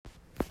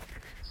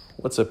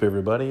What's up,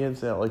 everybody?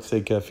 It's Alex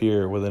Acuff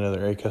here with another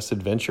Acuff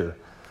adventure.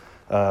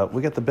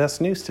 We got the best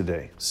news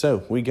today.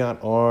 So we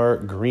got our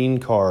green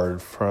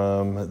card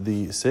from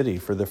the city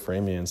for the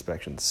framing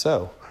inspection.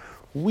 So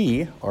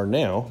we are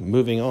now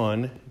moving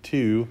on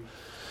to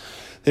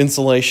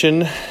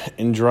insulation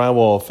and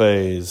drywall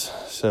phase.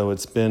 So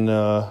it's been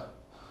a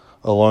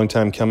long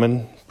time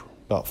coming,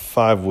 about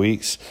 5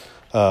 weeks.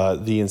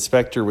 The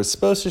inspector was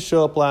supposed to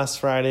show up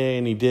last Friday,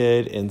 and he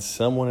did, and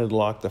someone had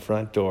locked the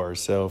front door.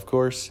 So, of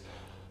course,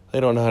 they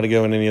don't know how to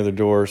go in any other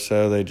door,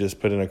 so they just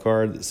put in a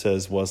card that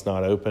says was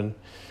not open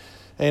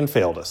and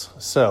failed us.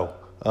 So,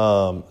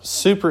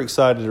 super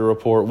excited to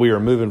report we are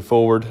moving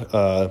forward,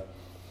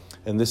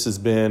 and this has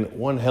been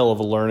one hell of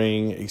a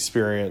learning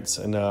experience,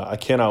 and I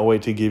cannot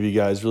wait to give you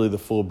guys really the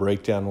full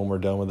breakdown when we're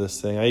done with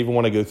this thing. I even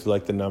want to go through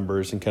like the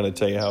numbers and kind of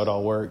tell you how it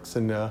all works.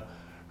 And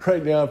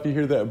right now, if you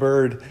hear that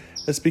bird,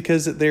 it's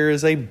because there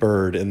is a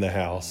bird in the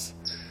house,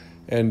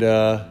 and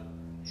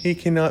he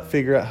cannot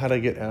figure out how to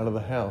get out of the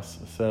house.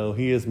 So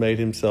he has made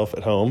himself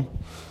at home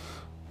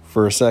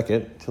for a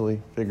second till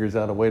he figures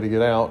out a way to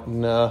get out.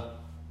 And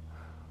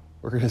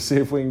we're going to see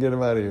if we can get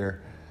him out of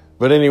here.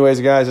 But anyways,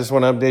 guys, I just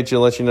want to update you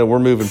and let you know we're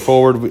moving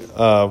forward. We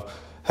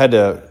had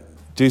to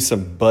do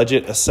some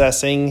budget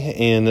assessing.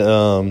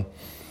 And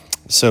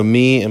so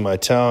me and my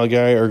tile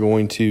guy are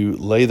going to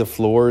lay the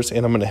floors.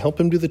 And I'm going to help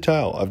him do the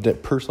tile.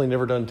 I've personally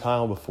never done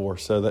tile before,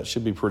 so that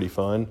should be pretty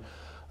fun.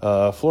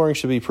 Flooring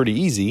should be pretty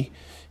easy.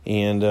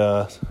 And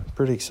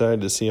pretty excited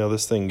to see how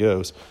this thing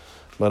goes.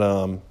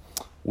 But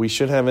we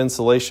should have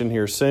insulation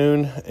here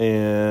soon,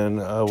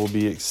 and I will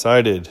be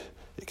excited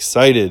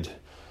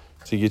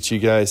to get you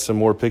guys some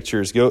more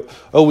pictures.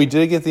 We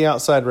did get the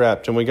outside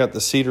wrapped, and we got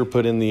the cedar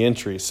put in the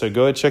entry. So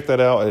go ahead and check that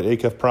out at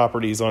Acuff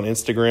Properties on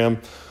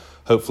Instagram.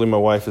 Hopefully my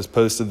wife has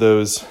posted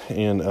those,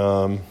 and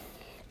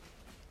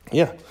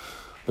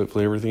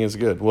hopefully everything is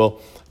good.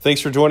 Well,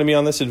 thanks for joining me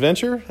on this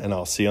adventure, and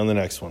I'll see you on the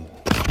next one.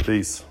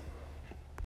 Peace.